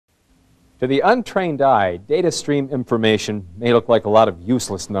To the untrained eye, data stream information may look like a lot of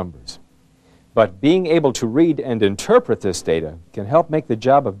useless numbers. But being able to read and interpret this data can help make the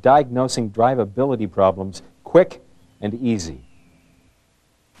job of diagnosing drivability problems quick and easy.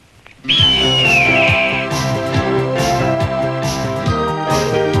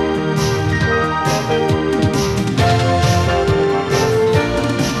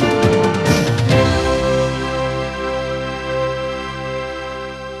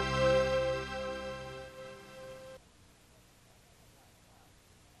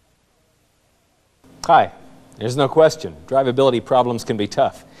 Hi, there's no question, drivability problems can be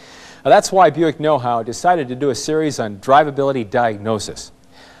tough. That's why Buick Know-How decided to do a series on drivability diagnosis.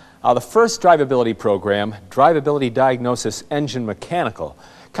 The first drivability program, Driveability Diagnosis Engine Mechanical,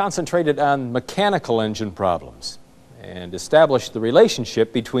 concentrated on mechanical engine problems and established the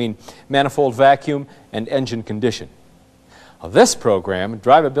relationship between manifold vacuum and engine condition. This program,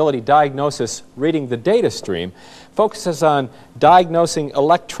 Driveability Diagnosis Reading the Data Stream, focuses on diagnosing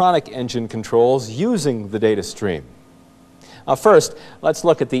electronic engine controls using the data stream. First, let's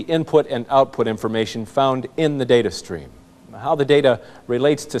look at the input and output information found in the data stream, how the data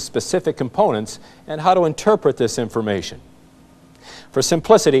relates to specific components, and how to interpret this information. For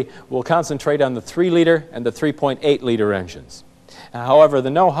simplicity, we'll concentrate on the 3-liter and the 3.8-liter engines. However, the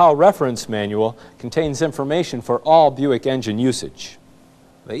Know-How reference manual contains information for all Buick engine usage.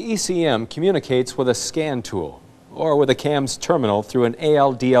 The ECM communicates with a scan tool or with a CAM's terminal through an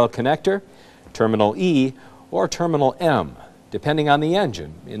ALDL connector, terminal E, or terminal M, depending on the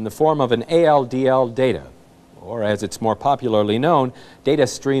engine, in the form of an ALDL data, or as it's more popularly known, data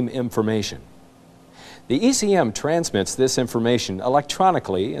stream information. The ECM transmits this information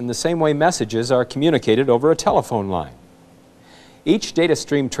electronically in the same way messages are communicated over a telephone line. Each data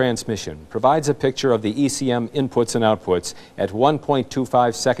stream transmission provides a picture of the ECM inputs and outputs at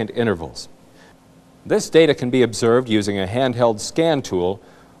 1.25 second intervals. This data can be observed using a handheld scan tool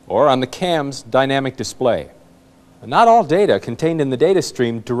or on the CAM's dynamic display. Not all data contained in the data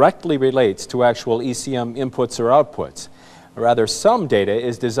stream directly relates to actual ECM inputs or outputs. Rather, some data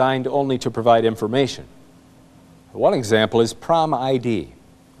is designed only to provide information. One example is PROM ID.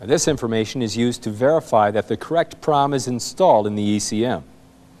 This information is used to verify that the correct PROM is installed in the ECM.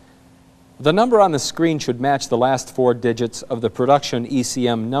 The number on the screen should match the last 4 digits of the production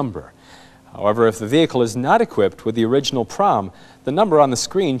ECM number. However, if the vehicle is not equipped with the original PROM, the number on the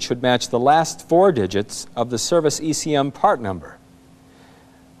screen should match the last 4 digits of the service ECM part number.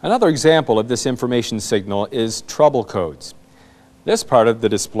 Another example of this information signal is trouble codes. This part of the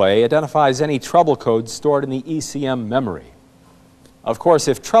display identifies any trouble codes stored in the ECM memory. Of course,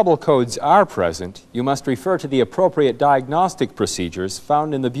 if trouble codes are present, you must refer to the appropriate diagnostic procedures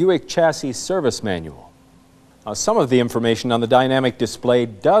found in the Buick Chassis Service Manual. Some of the information on the dynamic display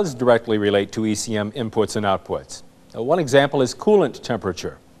does directly relate to ECM inputs and outputs. One example is coolant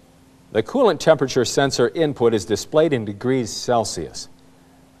temperature. The coolant temperature sensor input is displayed in degrees Celsius.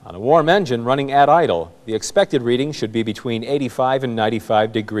 On a warm engine running at idle, the expected reading should be between 85 and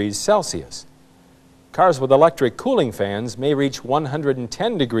 95 degrees Celsius. Cars with electric cooling fans may reach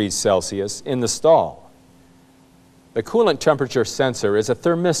 110 degrees Celsius in the stall. The coolant temperature sensor is a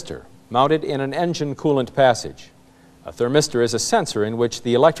thermistor mounted in an engine coolant passage. A thermistor is a sensor in which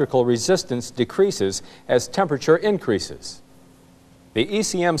the electrical resistance decreases as temperature increases. The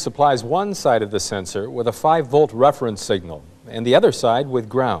ECM supplies one side of the sensor with a 5-volt reference signal and the other side with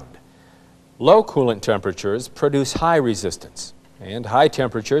ground. Low coolant temperatures produce high resistance, and high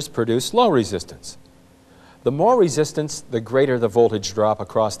temperatures produce low resistance. The more resistance, the greater the voltage drop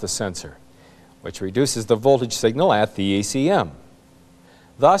across the sensor, which reduces the voltage signal at the ECM.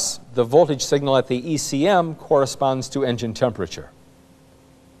 Thus, the voltage signal at the ECM corresponds to engine temperature.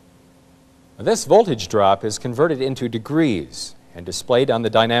 This voltage drop is converted into degrees and displayed on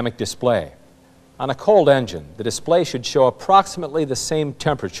the dynamic display. On a cold engine, the display should show approximately the same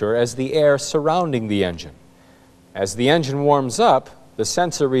temperature as the air surrounding the engine. As the engine warms up, the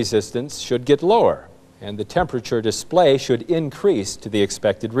sensor resistance should get lower, and the temperature display should increase to the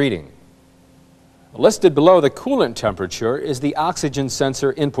expected reading. Listed below the coolant temperature is the oxygen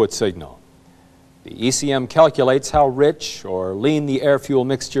sensor input signal. The ECM calculates how rich or lean the air-fuel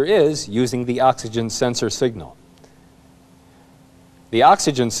mixture is using the oxygen sensor signal. The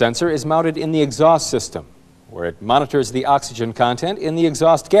oxygen sensor is mounted in the exhaust system, where it monitors the oxygen content in the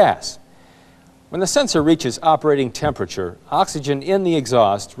exhaust gas. When the sensor reaches operating temperature, oxygen in the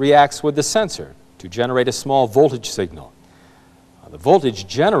exhaust reacts with the sensor to generate a small voltage signal. The voltage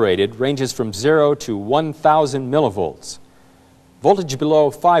generated ranges from 0 to 1,000 millivolts. Voltage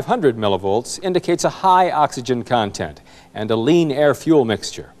below 500 millivolts indicates a high oxygen content and a lean air-fuel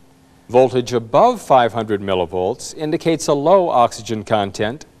mixture. Voltage above 500 millivolts indicates a low oxygen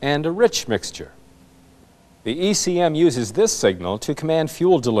content and a rich mixture. The ECM uses this signal to command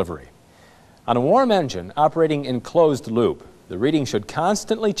fuel delivery. On a warm engine operating in closed loop, the reading should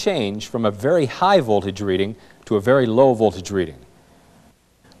constantly change from a very high voltage reading to a very low voltage reading.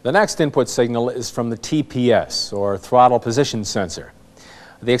 The next input signal is from the TPS, or throttle position sensor.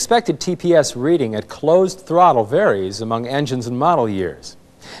 The expected TPS reading at closed throttle varies among engines and model years,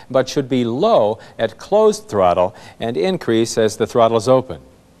 but should be low at closed throttle and increase as the throttle is open.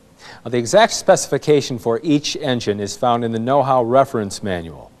 The exact specification for each engine is found in the know-how reference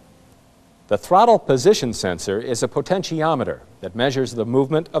manual. The throttle position sensor is a potentiometer that measures the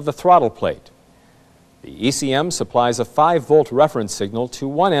movement of the throttle plate. The ECM supplies a 5-volt reference signal to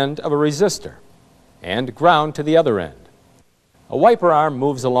one end of a resistor and ground to the other end. A wiper arm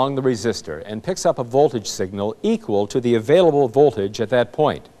moves along the resistor and picks up a voltage signal equal to the available voltage at that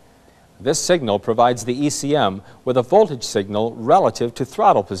point. This signal provides the ECM with a voltage signal relative to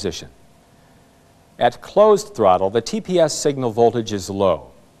throttle position. At closed throttle, the TPS signal voltage is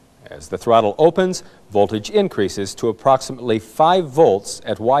low. As the throttle opens, voltage increases to approximately 5 volts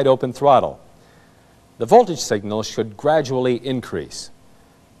at wide open throttle. The voltage signal should gradually increase.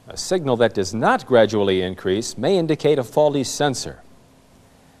 A signal that does not gradually increase may indicate a faulty sensor.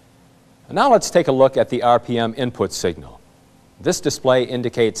 Now let's take a look at the RPM input signal. This display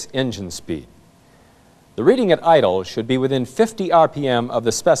indicates engine speed. The reading at idle should be within 50 RPM of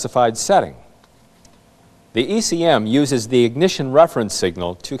the specified setting. The ECM uses the ignition reference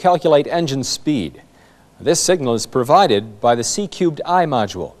signal to calculate engine speed. This signal is provided by the C3i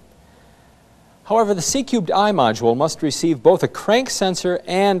module. However, the C3i module must receive both a crank sensor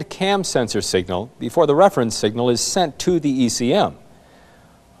and cam sensor signal before the reference signal is sent to the ECM.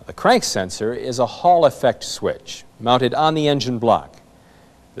 The crank sensor is a Hall effect switch mounted on the engine block.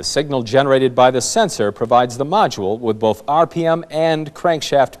 The signal generated by the sensor provides the module with both RPM and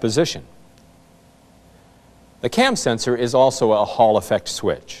crankshaft position. The cam sensor is also a Hall effect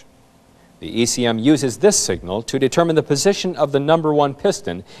switch. The ECM uses this signal to determine the position of the number 1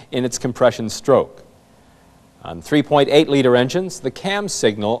 piston in its compression stroke. On 3.8-liter engines, the cam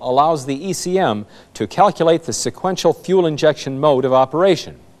signal allows the ECM to calculate the sequential fuel injection mode of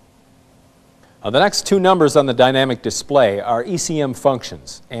operation. The next 2 numbers on the dynamic display are ECM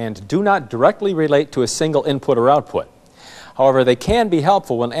functions and do not directly relate to a single input or output. However, they can be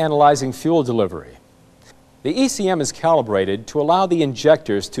helpful when analyzing fuel delivery. The ECM is calibrated to allow the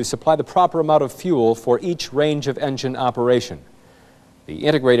injectors to supply the proper amount of fuel for each range of engine operation. The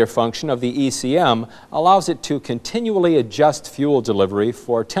integrator function of the ECM allows it to continually adjust fuel delivery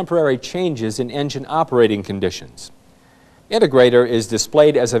for temporary changes in engine operating conditions. Integrator is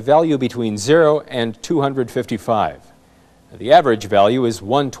displayed as a value between 0 and 255. The average value is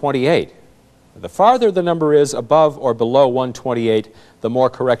 128. The farther the number is above or below 128, the more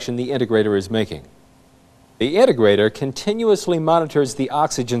correction the integrator is making. The integrator continuously monitors the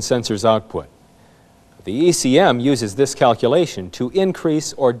oxygen sensor's output. The ECM uses this calculation to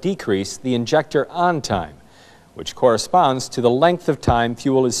increase or decrease the injector on time, which corresponds to the length of time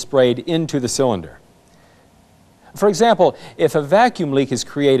fuel is sprayed into the cylinder. For example, if a vacuum leak is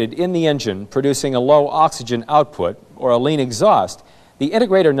created in the engine producing a low oxygen output or a lean exhaust, the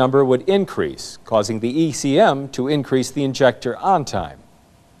integrator number would increase, causing the ECM to increase the injector on time.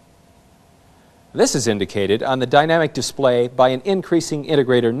 This is indicated on the dynamic display by an increasing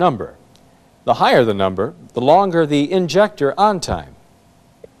integrator number. The higher the number, the longer the injector on time.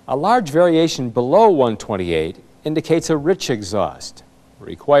 A large variation below 128 indicates a rich exhaust,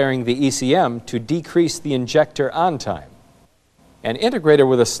 requiring the ECM to decrease the injector on time. An integrator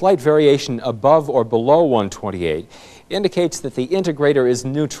with a slight variation above or below 128 indicates that the integrator is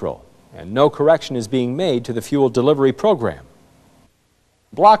neutral and no correction is being made to the fuel delivery program.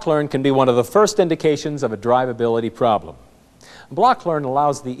 Block learn can be one of the first indications of a drivability problem. Block learn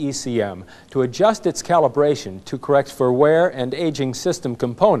allows the ECM to adjust its calibration to correct for wear and aging system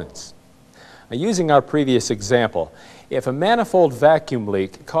components. Now, using our previous example, if a manifold vacuum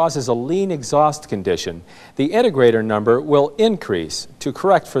leak causes a lean exhaust condition, the integrator number will increase to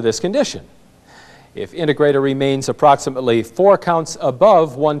correct for this condition. If integrator remains approximately 4 counts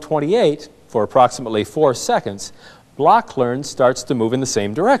above 128 for approximately 4 seconds, block learn starts to move in the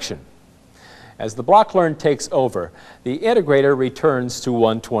same direction. As the block learn takes over, the integrator returns to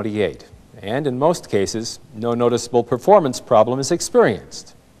 128, and in most cases, no noticeable performance problem is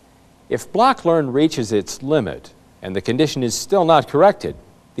experienced. If block learn reaches its limit and the condition is still not corrected,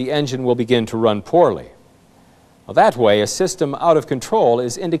 the engine will begin to run poorly. Well, that way, a system out of control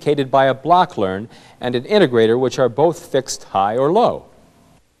is indicated by a block learn and an integrator which are both fixed high or low.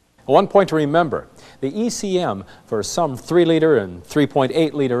 One point to remember, the ECM for some 3-liter and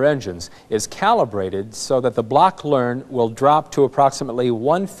 3.8-liter engines is calibrated so that the block learn will drop to approximately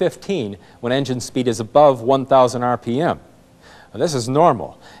 115 when engine speed is above 1,000 RPM. Now, this is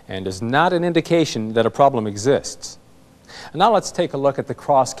normal and is not an indication that a problem exists. Now let's take a look at the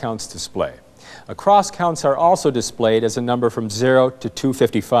cross counts display. Cross counts are also displayed as a number from 0 to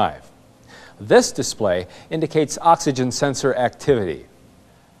 255. This display indicates oxygen sensor activity.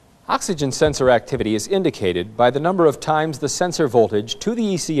 Oxygen sensor activity is indicated by the number of times the sensor voltage to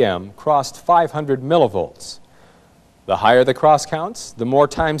the ECM crossed 500 millivolts. The higher the cross counts, the more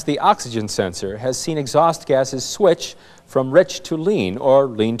times the oxygen sensor has seen exhaust gases switch from rich to lean or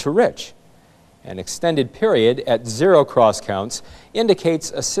lean to rich. An extended period at 0 cross counts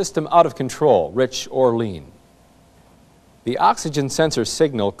indicates a system out of control, rich or lean. The oxygen sensor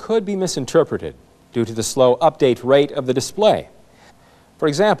signal could be misinterpreted due to the slow update rate of the display. For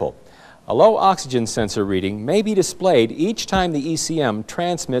example, a low oxygen sensor reading may be displayed each time the ECM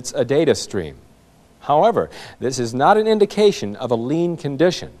transmits a data stream. However, this is not an indication of a lean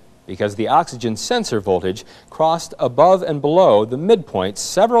condition because the oxygen sensor voltage crossed above and below the midpoint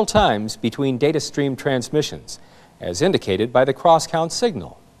several times between data stream transmissions, as indicated by the cross-count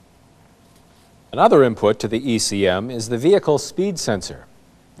signal. Another input to the ECM is the vehicle speed sensor.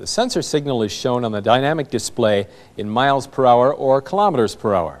 The sensor signal is shown on the dynamic display in miles per hour or kilometers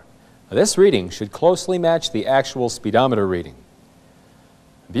per hour. This reading should closely match the actual speedometer reading.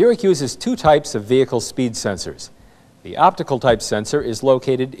 Buick uses 2 types of vehicle speed sensors. The optical type sensor is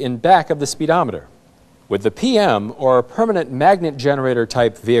located in back of the speedometer. With the PM, or permanent magnet generator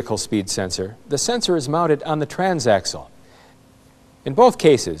type vehicle speed sensor, the sensor is mounted on the transaxle. In both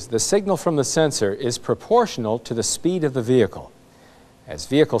cases, the signal from the sensor is proportional to the speed of the vehicle. As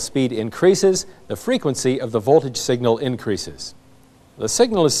vehicle speed increases, the frequency of the voltage signal increases. The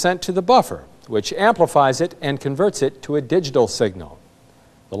signal is sent to the buffer, which amplifies it and converts it to a digital signal.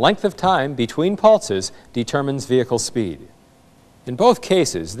 The length of time between pulses determines vehicle speed. In both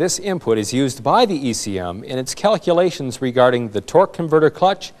cases, this input is used by the ECM in its calculations regarding the torque converter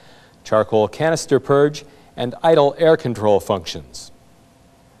clutch, charcoal canister purge, and idle air control functions.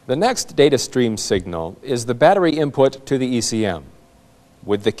 The next data stream signal is the battery input to the ECM.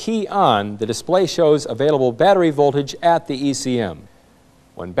 With the key on, the display shows available battery voltage at the ECM.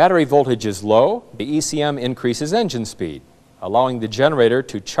 When battery voltage is low, the ECM increases engine speed, allowing the generator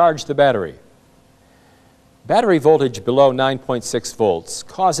to charge the battery. Battery voltage below 9.6 volts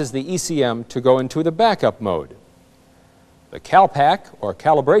causes the ECM to go into the backup mode. The CalPack, or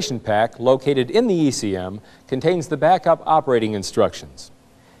calibration pack, located in the ECM contains the backup operating instructions.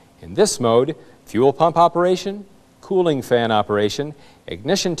 In this mode, fuel pump operation, cooling fan operation,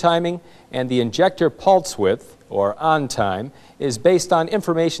 ignition timing, and the injector pulse width, or on time, is based on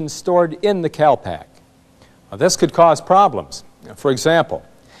information stored in the CalPack. Now, this could cause problems. For example,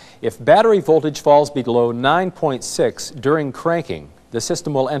 if battery voltage falls below 9.6 during cranking, the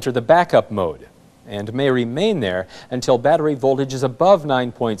system will enter the backup mode and may remain there until battery voltage is above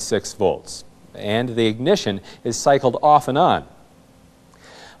 9.6 volts and the ignition is cycled off and on.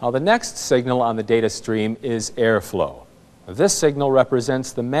 Now, the next signal on the data stream is airflow. This signal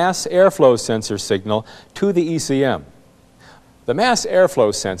represents the mass airflow sensor signal to the ECM. The mass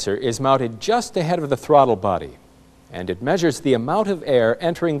airflow sensor is mounted just ahead of the throttle body, and it measures the amount of air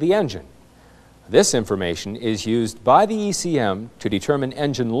entering the engine. This information is used by the ECM to determine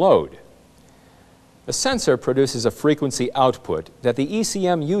engine load. The sensor produces a frequency output that the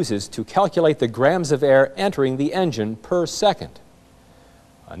ECM uses to calculate the grams of air entering the engine per second.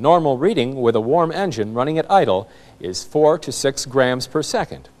 A normal reading with a warm engine running at idle is 4 to 6 grams per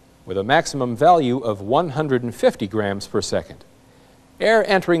second, with a maximum value of 150 grams per second. Air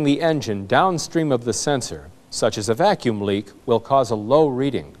entering the engine downstream of the sensor, such as a vacuum leak, will cause a low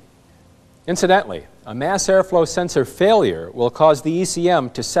reading. Incidentally, a mass airflow sensor failure will cause the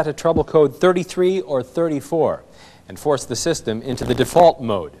ECM to set a trouble code 33 or 34 and force the system into the default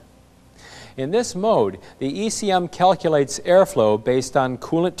mode. In this mode, the ECM calculates airflow based on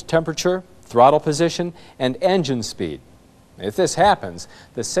coolant temperature, throttle position, and engine speed. If this happens,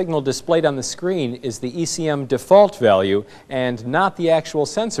 the signal displayed on the screen is the ECM default value and not the actual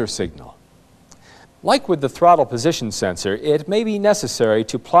sensor signal. Like with the throttle position sensor, it may be necessary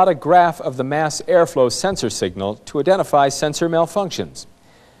to plot a graph of the mass airflow sensor signal to identify sensor malfunctions.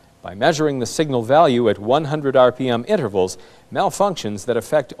 By measuring the signal value at 100 RPM intervals, malfunctions that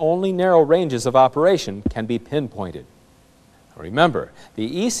affect only narrow ranges of operation can be pinpointed. Remember,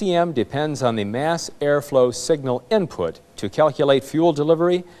 the ECM depends on the mass airflow signal input to calculate fuel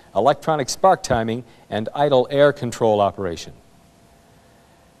delivery, electronic spark timing, and idle air control operation.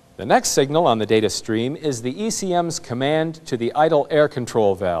 The next signal on the data stream is the ECM's command to the idle air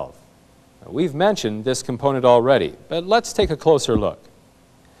control valve. We've mentioned this component already, but let's take a closer look.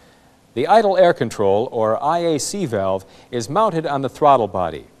 The idle air control, or IAC valve, is mounted on the throttle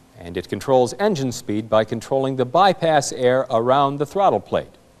body, and it controls engine speed by controlling the bypass air around the throttle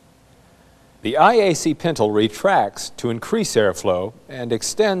plate. The IAC pintle retracts to increase airflow and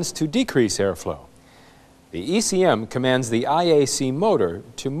extends to decrease airflow. The ECM commands the IAC motor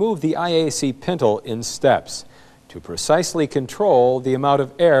to move the IAC pintle in steps to precisely control the amount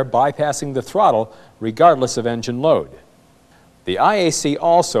of air bypassing the throttle regardless of engine load. The IAC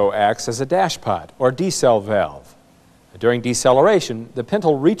also acts as a dashpot or decel valve. During deceleration, the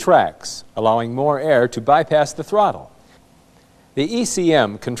pintle retracts, allowing more air to bypass the throttle. The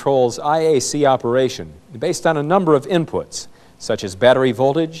ECM controls IAC operation based on a number of inputs, such as battery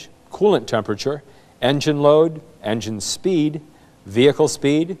voltage, coolant temperature, engine load, engine speed, vehicle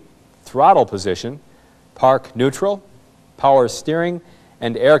speed, throttle position, park neutral, power steering,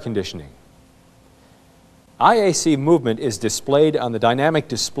 and air conditioning. IAC movement is displayed on the dynamic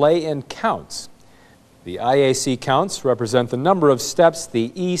display in counts. The IAC counts represent the number of steps the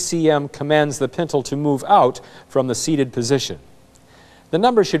ECM commands the pintle to move out from the seated position. The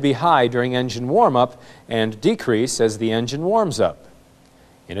number should be high during engine warm-up and decrease as the engine warms up.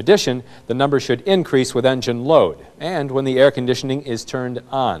 In addition, the number should increase with engine load and when the air conditioning is turned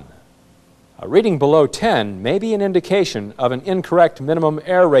on. A reading below 10 may be an indication of an incorrect minimum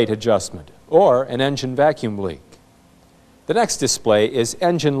air rate adjustment or an engine vacuum leak. The next display is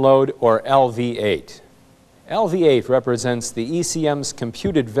engine load, or LV8. LV8 represents the ECM's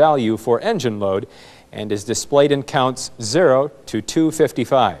computed value for engine load and is displayed in counts 0 to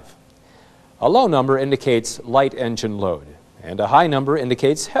 255. A low number indicates light engine load, and a high number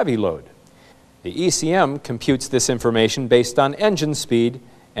indicates heavy load. The ECM computes this information based on engine speed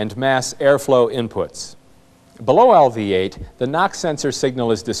and mass airflow inputs. Below LV8, the knock sensor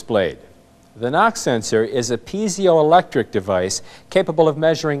signal is displayed. The knock sensor is a piezoelectric device capable of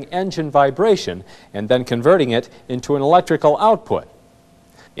measuring engine vibration and then converting it into an electrical output.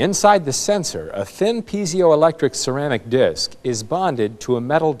 Inside the sensor, a thin piezoelectric ceramic disc is bonded to a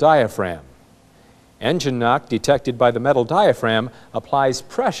metal diaphragm. Engine knock detected by the metal diaphragm applies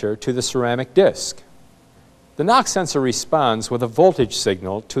pressure to the ceramic disc. The knock sensor responds with a voltage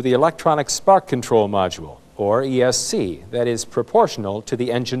signal to the electronic spark control module, or ESC, that is proportional to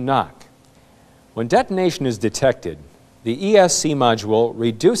the engine knock. When detonation is detected, the ESC module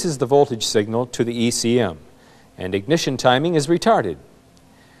reduces the voltage signal to the ECM, and ignition timing is retarded.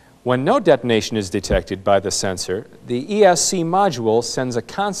 When no detonation is detected by the sensor, the ESC module sends a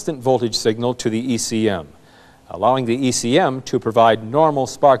constant voltage signal to the ECM, allowing the ECM to provide normal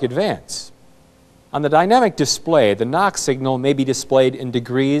spark advance. On the dynamic display, the knock signal may be displayed in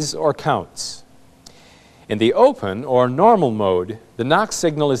degrees or counts. In the open or normal mode, the knock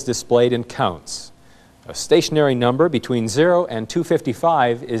signal is displayed in counts. A stationary number between 0 and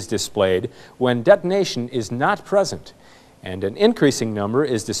 255 is displayed when detonation is not present, and an increasing number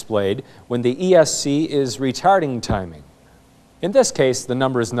is displayed when the ESC is retarding timing. In this case, the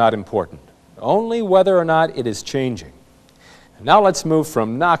number is not important, only whether or not it is changing. Now let's move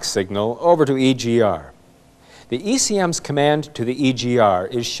from knock signal over to EGR. The ECM's command to the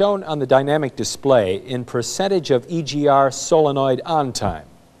EGR is shown on the dynamic display in percentage of EGR solenoid on time.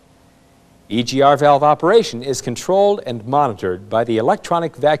 EGR valve operation is controlled and monitored by the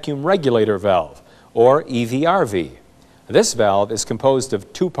electronic vacuum regulator valve, or EVRV. This valve is composed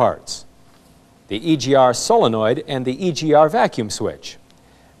of two parts, the EGR solenoid and the EGR vacuum switch.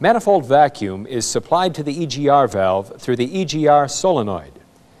 Manifold vacuum is supplied to the EGR valve through the EGR solenoid.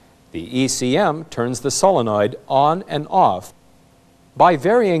 The ECM turns the solenoid on and off. By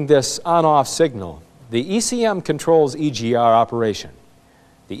varying this on-off signal, the ECM controls EGR operation.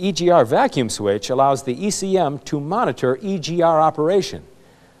 The EGR vacuum switch allows the ECM to monitor EGR operation.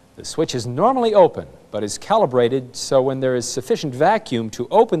 The switch is normally open, but is calibrated so when there is sufficient vacuum to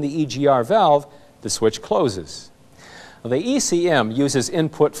open the EGR valve, the switch closes. The ECM uses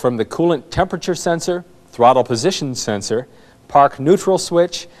input from the coolant temperature sensor, throttle position sensor, park neutral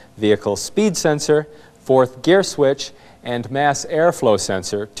switch, vehicle speed sensor, fourth gear switch, and mass airflow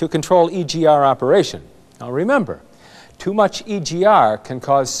sensor to control EGR operation. Now remember, too much EGR can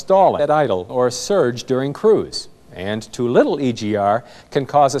cause stalling at idle or surge during cruise, and too little EGR can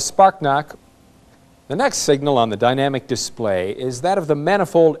cause a spark knock. The next signal on the dynamic display is that of the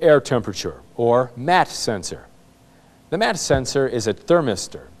manifold air temperature, or MAT sensor. The MAT sensor is a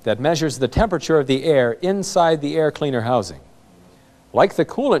thermistor that measures the temperature of the air inside the air cleaner housing. Like the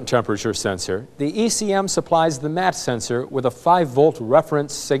coolant temperature sensor, the ECM supplies the MAT sensor with a 5-volt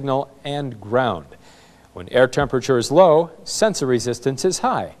reference signal and ground. When air temperature is low, sensor resistance is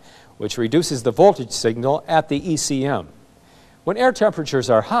high, which reduces the voltage signal at the ECM. When air temperatures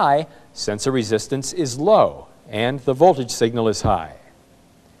are high, sensor resistance is low and the voltage signal is high.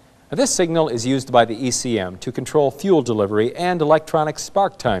 Now, this signal is used by the ECM to control fuel delivery and electronic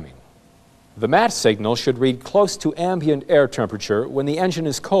spark timing. The MAT signal should read close to ambient air temperature when the engine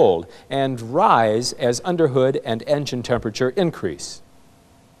is cold and rise as underhood and engine temperature increase.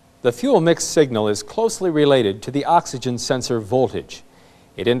 The fuel mix signal is closely related to the oxygen sensor voltage.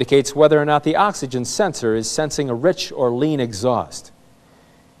 It indicates whether or not the oxygen sensor is sensing a rich or lean exhaust.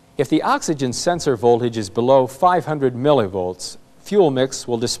 If the oxygen sensor voltage is below 500 millivolts, fuel mix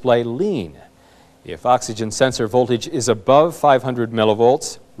will display lean. If oxygen sensor voltage is above 500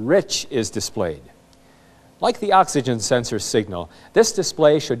 millivolts, rich is displayed. Like the oxygen sensor signal, this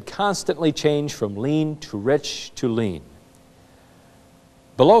display should constantly change from lean to rich to lean.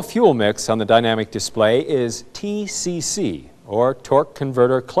 Below fuel mix on the dynamic display is TCC, or torque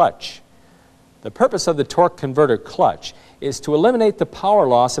converter clutch. The purpose of the torque converter clutch is to eliminate the power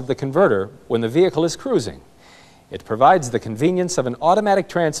loss of the converter when the vehicle is cruising. It provides the convenience of an automatic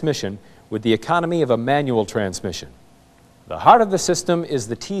transmission with the economy of a manual transmission. The heart of the system is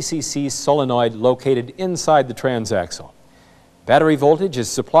the TCC solenoid located inside the transaxle. Battery voltage is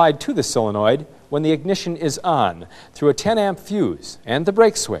supplied to the solenoid when the ignition is on through a 10-amp fuse and the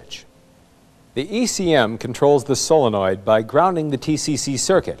brake switch. The ECM controls the solenoid by grounding the TCC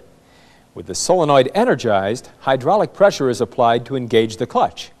circuit. With the solenoid energized, hydraulic pressure is applied to engage the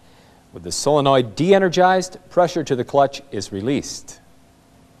clutch. With the solenoid de-energized, pressure to the clutch is released.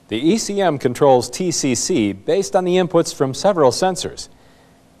 The ECM controls TCC based on the inputs from several sensors.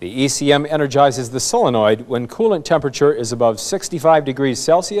 The ECM energizes the solenoid when coolant temperature is above 65 degrees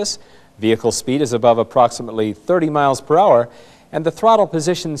Celsius, vehicle speed is above approximately 30 miles per hour, and the throttle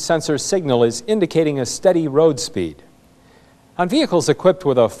position sensor signal is indicating a steady road speed. On vehicles equipped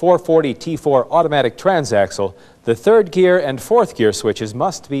with a 440 T4 automatic transaxle, the third gear and fourth gear switches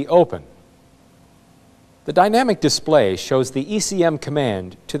must be open. The dynamic display shows the ECM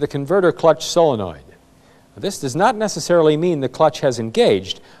command to the converter clutch solenoid. This does not necessarily mean the clutch has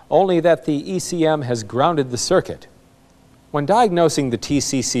engaged, only that the ECM has grounded the circuit. When diagnosing the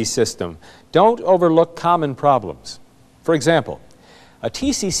TCC system, don't overlook common problems. For example, a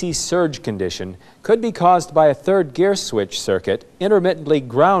TCC surge condition could be caused by a third gear switch circuit intermittently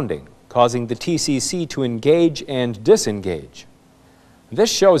grounding, causing the TCC to engage and disengage.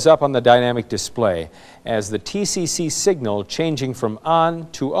 This shows up on the dynamic display as the TCC signal changing from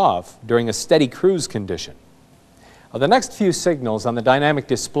on to off during a steady cruise condition. The next few signals on the dynamic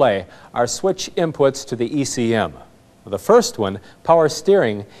display are switch inputs to the ECM. The first one, power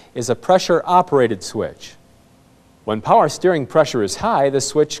steering, is a pressure-operated switch. When power steering pressure is high, the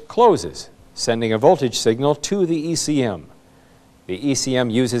switch closes, sending a voltage signal to the ECM. The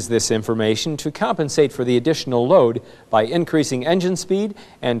ECM uses this information to compensate for the additional load by increasing engine speed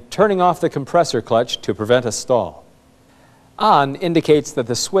and turning off the compressor clutch to prevent a stall. On indicates that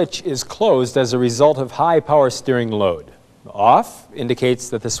the switch is closed as a result of high power steering load. Off indicates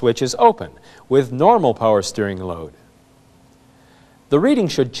that the switch is open with normal power steering load. The reading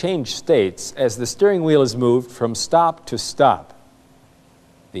should change states as the steering wheel is moved from stop to stop.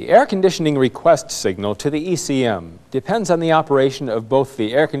 The air conditioning request signal to the ECM depends on the operation of both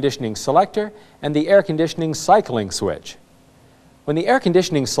the air conditioning selector and the air conditioning cycling switch. When the air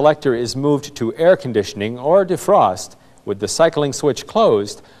conditioning selector is moved to air conditioning or defrost with the cycling switch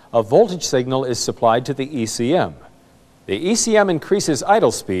closed, a voltage signal is supplied to the ECM. The ECM increases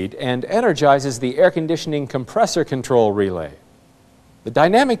idle speed and energizes the air conditioning compressor control relay. The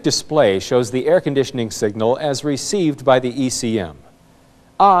dynamic display shows the air conditioning signal as received by the ECM.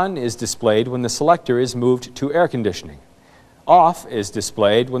 On is displayed when the selector is moved to air conditioning. Off is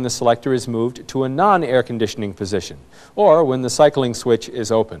displayed when the selector is moved to a non-air conditioning position or when the cycling switch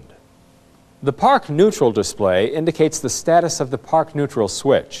is opened. The park neutral display indicates the status of the park neutral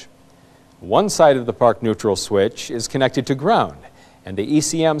switch. One side of the park neutral switch is connected to ground, and the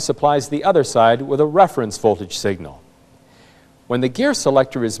ECM supplies the other side with a reference voltage signal. When the gear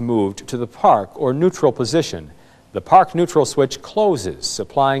selector is moved to the park or neutral position, the park neutral switch closes,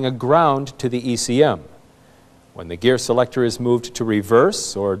 supplying a ground to the ECM. When the gear selector is moved to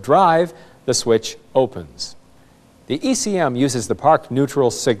reverse or drive, the switch opens. The ECM uses the park neutral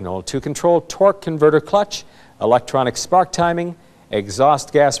signal to control torque converter clutch, electronic spark timing,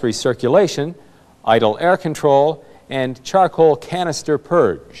 exhaust gas recirculation, idle air control, and charcoal canister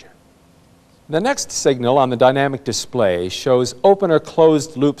purge. The next signal on the dynamic display shows open or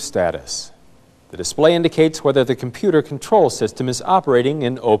closed loop status. The display indicates whether the computer control system is operating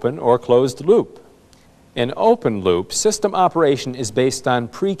in open or closed loop. In open loop, system operation is based on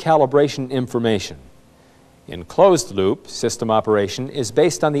pre-calibration information. In closed loop, system operation is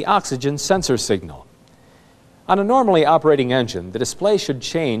based on the oxygen sensor signal. On a normally operating engine, the display should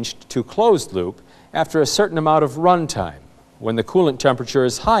change to closed loop after a certain amount of runtime, when the coolant temperature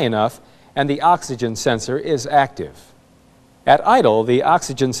is high enough and the oxygen sensor is active. At idle, the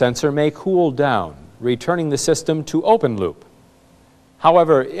oxygen sensor may cool down, returning the system to open loop.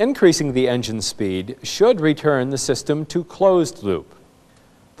 However, increasing the engine speed should return the system to closed loop.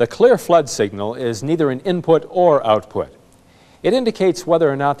 The clear flood signal is neither an input or output. It indicates whether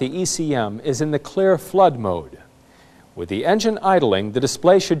or not the ECM is in the clear flood mode. With the engine idling, the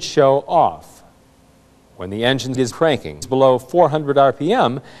display should show off. When the engine is cranking below 400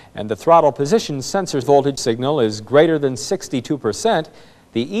 RPM and the throttle position sensor voltage signal is greater than 62%,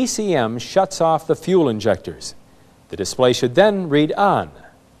 the ECM shuts off the fuel injectors. The display should then read on.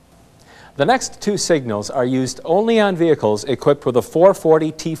 The next two signals are used only on vehicles equipped with a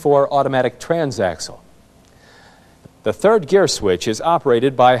 440 T4 automatic transaxle. The third gear switch is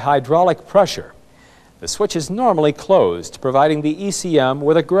operated by hydraulic pressure. The switch is normally closed, providing the ECM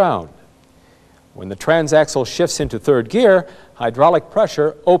with a ground. When the transaxle shifts into third gear, hydraulic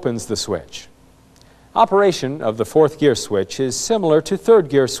pressure opens the switch. Operation of the fourth gear switch is similar to third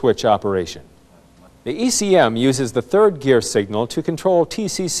gear switch operation. The ECM uses the third gear signal to control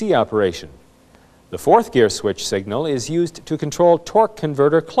TCC operation. The fourth gear switch signal is used to control torque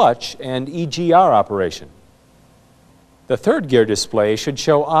converter clutch and EGR operation. The third gear display should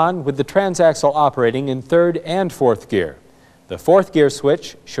show on with the transaxle operating in third and fourth gear. The fourth gear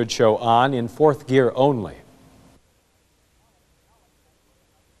switch should show on in fourth gear only.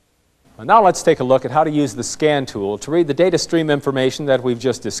 Now let's take a look at how to use the scan tool to read the data stream information that we've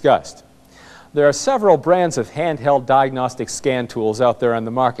just discussed. There are several brands of handheld diagnostic scan tools out there on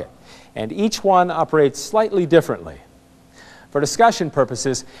the market, and each one operates slightly differently. For discussion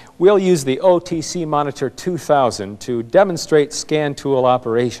purposes, we'll use the OTC Monitor 2000 to demonstrate scan tool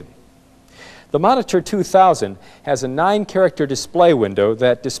operation. The Monitor 2000 has a 9-character display window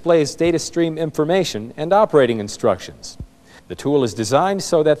that displays data stream information and operating instructions. The tool is designed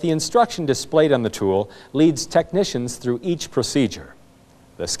so that the instruction displayed on the tool leads technicians through each procedure.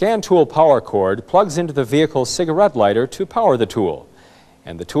 The scan tool power cord plugs into the vehicle's cigarette lighter to power the tool,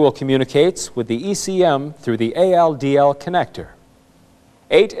 and the tool communicates with the ECM through the ALDL connector.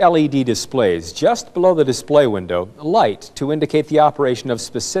 8 LED displays just below the display window light to indicate the operation of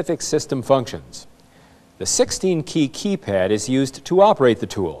specific system functions. The 16-key keypad is used to operate the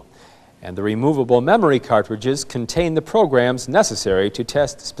tool, and the removable memory cartridges contain the programs necessary to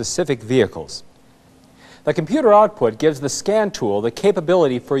test specific vehicles. The computer output gives the scan tool the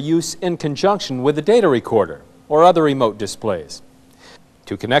capability for use in conjunction with the data recorder or other remote displays.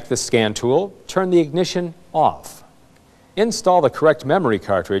 To connect the scan tool, turn the ignition off. Install the correct memory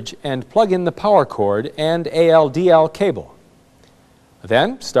cartridge and plug in the power cord and ALDL cable.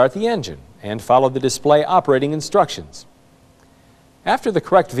 Then start the engine and follow the display operating instructions. After the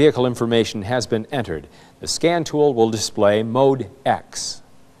correct vehicle information has been entered, the scan tool will display Mode X.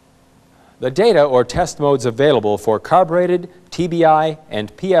 The data or test modes available for carbureted, TBI,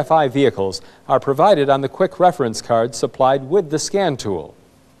 and PFI vehicles are provided on the quick reference card supplied with the scan tool.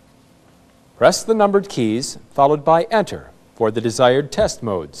 Press the numbered keys followed by Enter for the desired test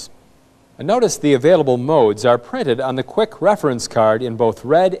modes. And notice the available modes are printed on the quick reference card in both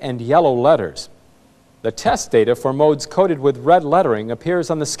red and yellow letters. The test data for modes coded with red lettering appears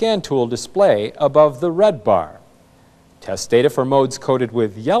on the scan tool display above the red bar. Test data for modes coded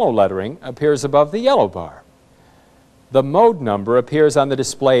with yellow lettering appears above the yellow bar. The mode number appears on the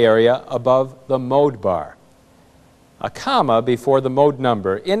display area above the mode bar. A comma before the mode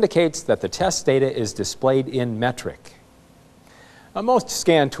number indicates that the test data is displayed in metric. Most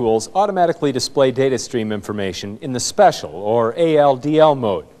scan tools automatically display data stream information in the special or ALDL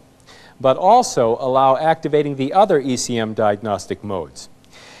mode, but also allow activating the other ECM diagnostic modes.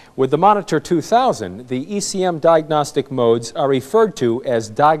 With the Monitor 2000, the ECM diagnostic modes are referred to as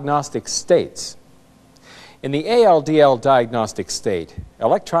diagnostic states. In the ALDL diagnostic state,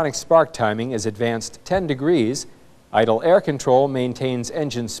 electronic spark timing is advanced 10 degrees, idle air control maintains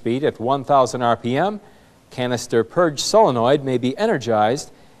engine speed at 1000 RPM, canister purge solenoid may be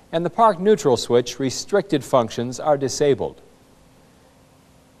energized, and the park neutral switch restricted functions are disabled.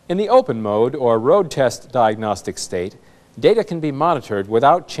 In the open mode or road test diagnostic state, data can be monitored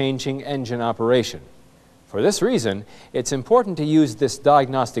without changing engine operation. For this reason, it's important to use this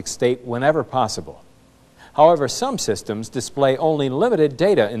diagnostic state whenever possible. However, some systems display only limited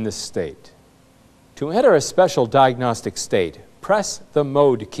data in this state. To enter a special diagnostic state, press the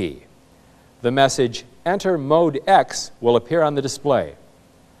Mode key. The message, "Enter Mode X," will appear on the display.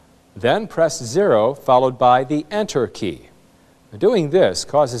 Then press 0 followed by the Enter key. Doing this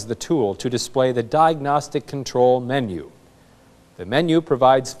causes the tool to display the Diagnostic Control menu. The menu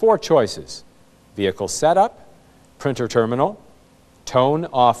provides 4 choices: Vehicle Setup, Printer Terminal, Tone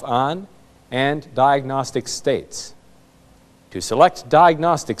Off-On, and Diagnostic States. To select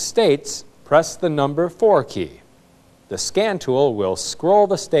Diagnostic States, press the number 4 key. The scan tool will scroll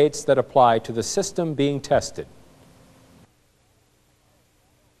the states that apply to the system being tested.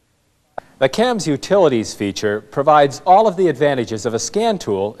 The CAM's Utilities feature provides all of the advantages of a scan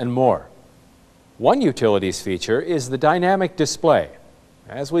tool and more. One Utilities feature is the dynamic display.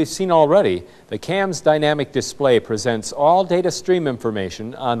 As we've seen already, the CAM's dynamic display presents all data stream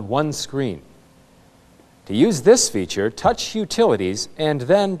information on one screen. To use this feature, touch Utilities and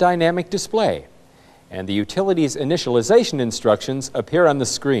then Dynamic Display, and the Utilities initialization instructions appear on the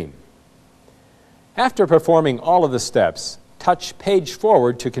screen. After performing all of the steps, touch Page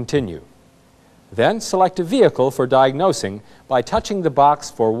Forward to continue. Then select a vehicle for diagnosing by touching the box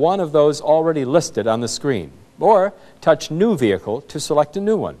for one of those already listed on the screen, or touch New Vehicle to select a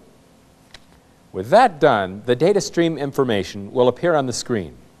new one. With that done, the data stream information will appear on the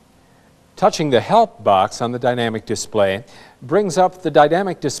screen. Touching the Help box on the dynamic display brings up the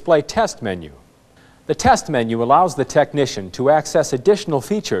Dynamic Display Test menu. The Test menu allows the technician to access additional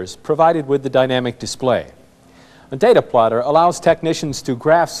features provided with the dynamic display. A data plotter allows technicians to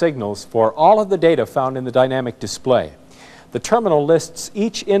graph signals for all of the data found in the dynamic display. The terminal lists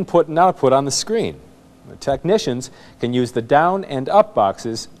each input and output on the screen. The technicians can use the down and up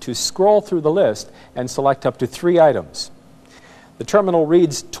boxes to scroll through the list and select up to 3 items. The terminal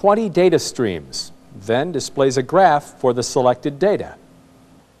reads 20 data streams, then displays a graph for the selected data.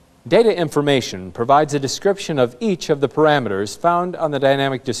 Data information provides a description of each of the parameters found on the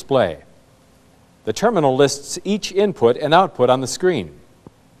dynamic display. The terminal lists each input and output on the screen.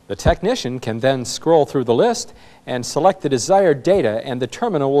 The technician can then scroll through the list and select the desired data, and the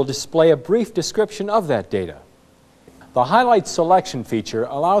terminal will display a brief description of that data. The Highlight Selection feature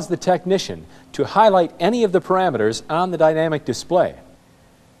allows the technician to highlight any of the parameters on the dynamic display.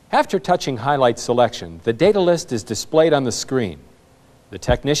 After touching Highlight Selection, the data list is displayed on the screen. The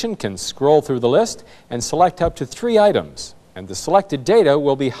technician can scroll through the list and select up to 3 items, and the selected data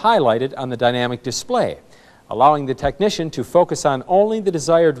will be highlighted on the dynamic display, allowing the technician to focus on only the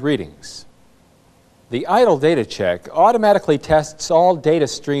desired readings. The Idle Data Check automatically tests all data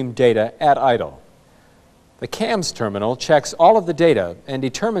stream data at idle. The CAM's terminal checks all of the data and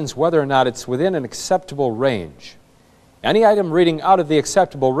determines whether or not it's within an acceptable range. Any item reading out of the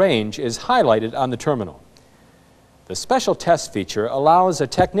acceptable range is highlighted on the terminal. The Special Test feature allows a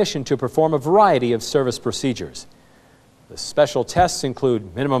technician to perform a variety of service procedures. The special tests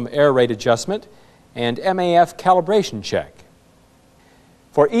include minimum error rate adjustment and MAF calibration check.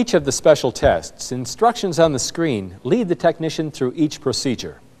 For each of the special tests, instructions on the screen lead the technician through each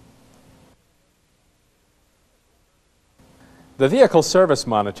procedure. The Vehicle Service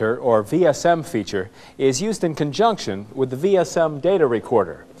Monitor, or VSM feature, is used in conjunction with the VSM data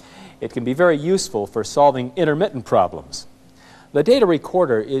recorder. It can be very useful for solving intermittent problems. The data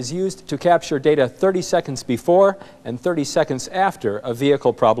recorder is used to capture data 30 seconds before and 30 seconds after a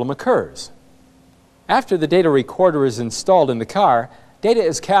vehicle problem occurs. After the data recorder is installed in the car, data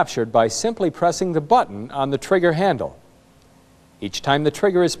is captured by simply pressing the button on the trigger handle. Each time the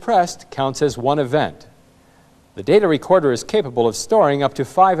trigger is pressed counts as one event. The data recorder is capable of storing up to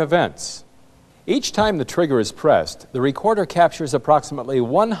 5 events. Each time the trigger is pressed, the recorder captures approximately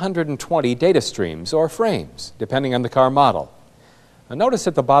 120 data streams or frames, depending on the car model. Now notice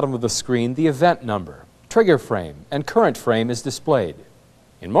at the bottom of the screen the event number, trigger frame, and current frame is displayed.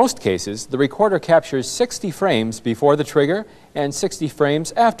 In most cases, the recorder captures 60 frames before the trigger and 60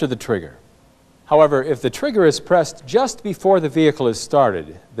 frames after the trigger. However, if the trigger is pressed just before the vehicle is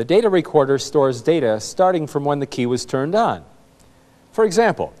started, the data recorder stores data starting from when the key was turned on. For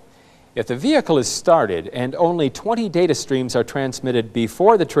example, if the vehicle is started and only 20 data streams are transmitted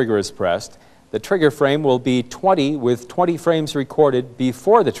before the trigger is pressed, the trigger frame will be 20 with 20 frames recorded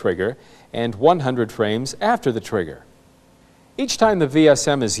before the trigger and 100 frames after the trigger. Each time the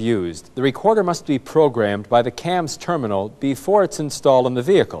VSM is used, the recorder must be programmed by the CAM's terminal before it's installed in the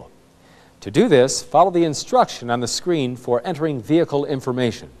vehicle. To do this, follow the instruction on the screen for entering vehicle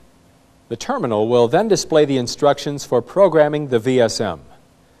information. The terminal will then display the instructions for programming the VSM.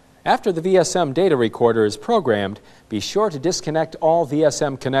 After the VSM data recorder is programmed, be sure to disconnect all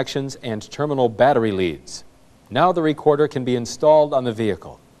VSM connections and terminal battery leads. Now the recorder can be installed on the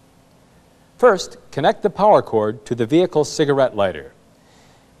vehicle. First, connect the power cord to the vehicle's cigarette lighter.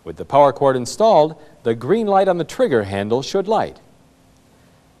 With the power cord installed, the green light on the trigger handle should light.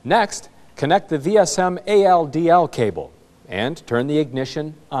 Next, connect the VSM ALDL cable and turn the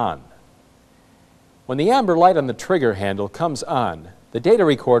ignition on. When the amber light on the trigger handle comes on, the data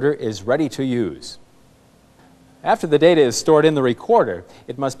recorder is ready to use. After the data is stored in the recorder,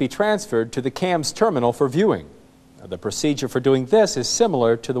 it must be transferred to the CAM's terminal for viewing. The procedure for doing this is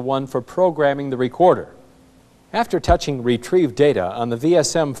similar to the one for programming the recorder. After touching Retrieve Data on the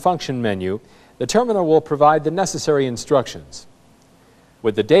VSM function menu, the terminal will provide the necessary instructions.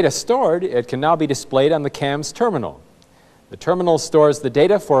 With the data stored, it can now be displayed on the CAM's terminal. The terminal stores the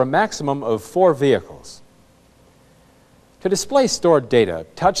data for a maximum of 4 vehicles. To display stored data,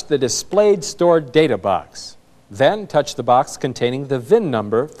 touch the Displayed Stored Data box. Then touch the box containing the VIN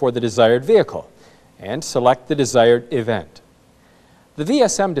number for the desired vehicle and select the desired event. The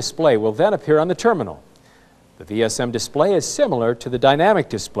VSM display will then appear on the terminal. The VSM display is similar to the dynamic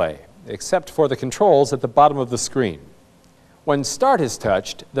display, except for the controls at the bottom of the screen. When Start is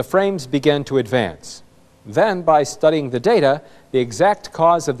touched, the frames begin to advance. Then, by studying the data, the exact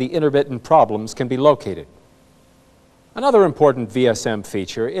cause of the intermittent problems can be located. Another important VSM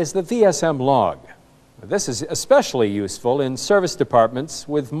feature is the VSM log. This is especially useful in service departments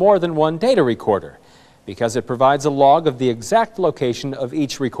with more than one data recorder, because it provides a log of the exact location of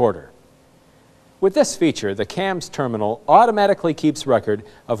each recorder. With this feature, the CAM's terminal automatically keeps record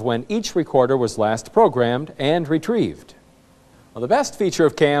of when each recorder was last programmed and retrieved. Well, the best feature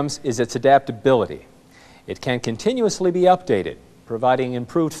of CAM's is its adaptability. It can continuously be updated, providing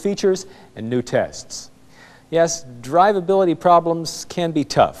improved features and new tests. Yes, drivability problems can be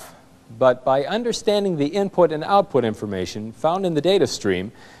tough, but by understanding the input and output information found in the data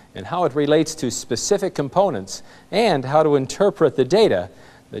stream and how it relates to specific components and how to interpret the data,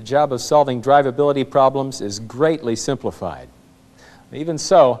 the job of solving drivability problems is greatly simplified. Even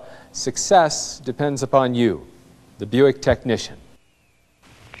so, success depends upon you, the Buick technician.